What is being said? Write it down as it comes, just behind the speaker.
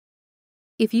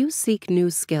If you seek new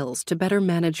skills to better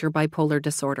manage your bipolar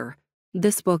disorder,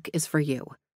 this book is for you.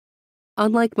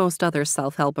 Unlike most other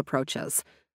self-help approaches,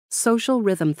 social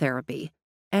rhythm therapy,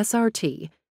 SRT,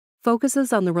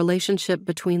 focuses on the relationship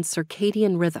between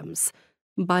circadian rhythms,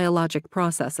 biologic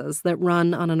processes that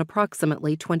run on an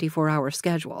approximately 24-hour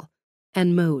schedule,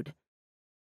 and mood.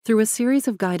 Through a series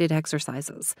of guided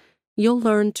exercises, you'll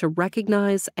learn to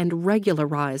recognize and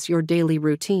regularize your daily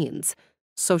routines,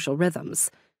 social rhythms,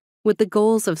 with the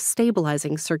goals of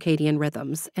stabilizing circadian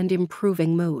rhythms and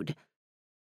improving mood.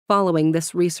 Following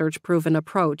this research-proven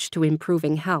approach to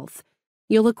improving health,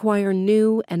 you'll acquire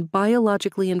new and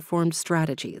biologically informed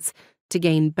strategies to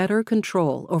gain better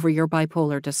control over your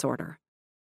bipolar disorder.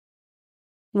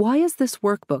 Why is this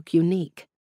workbook unique?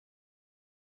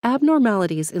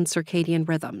 Abnormalities in circadian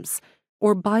rhythms,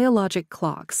 or biologic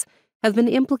clocks, have been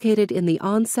implicated in the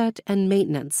onset and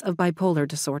maintenance of bipolar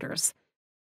disorders.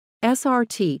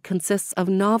 SRT consists of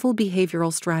novel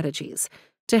behavioral strategies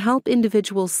to help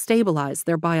individuals stabilize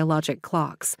their biologic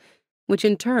clocks, which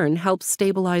in turn helps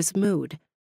stabilize mood.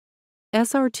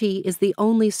 SRT is the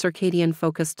only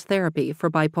circadian-focused therapy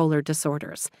for bipolar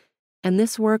disorders, and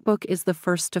this workbook is the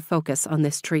first to focus on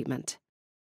this treatment.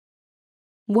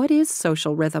 What is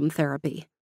social rhythm therapy?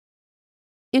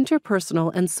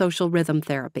 Interpersonal and social rhythm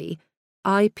therapy,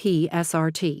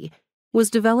 IPSRT, was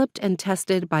developed and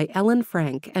tested by Ellen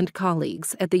Frank and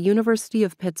colleagues at the University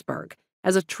of Pittsburgh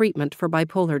as a treatment for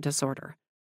bipolar disorder.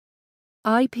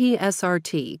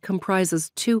 IPSRT comprises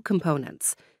two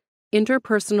components: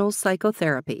 interpersonal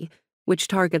psychotherapy, which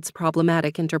targets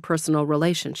problematic interpersonal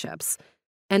relationships,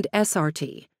 and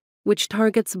SRT, which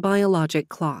targets biologic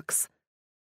clocks.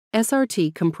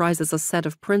 SRT comprises a set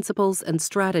of principles and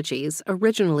strategies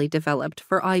originally developed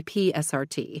for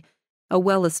IPSRT, a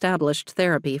well-established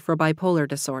therapy for bipolar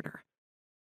disorder.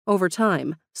 Over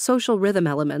time, social rhythm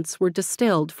elements were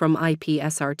distilled from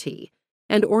IPSRT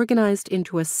and organized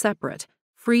into a separate,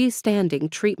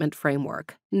 freestanding treatment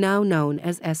framework, now known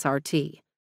as SRT.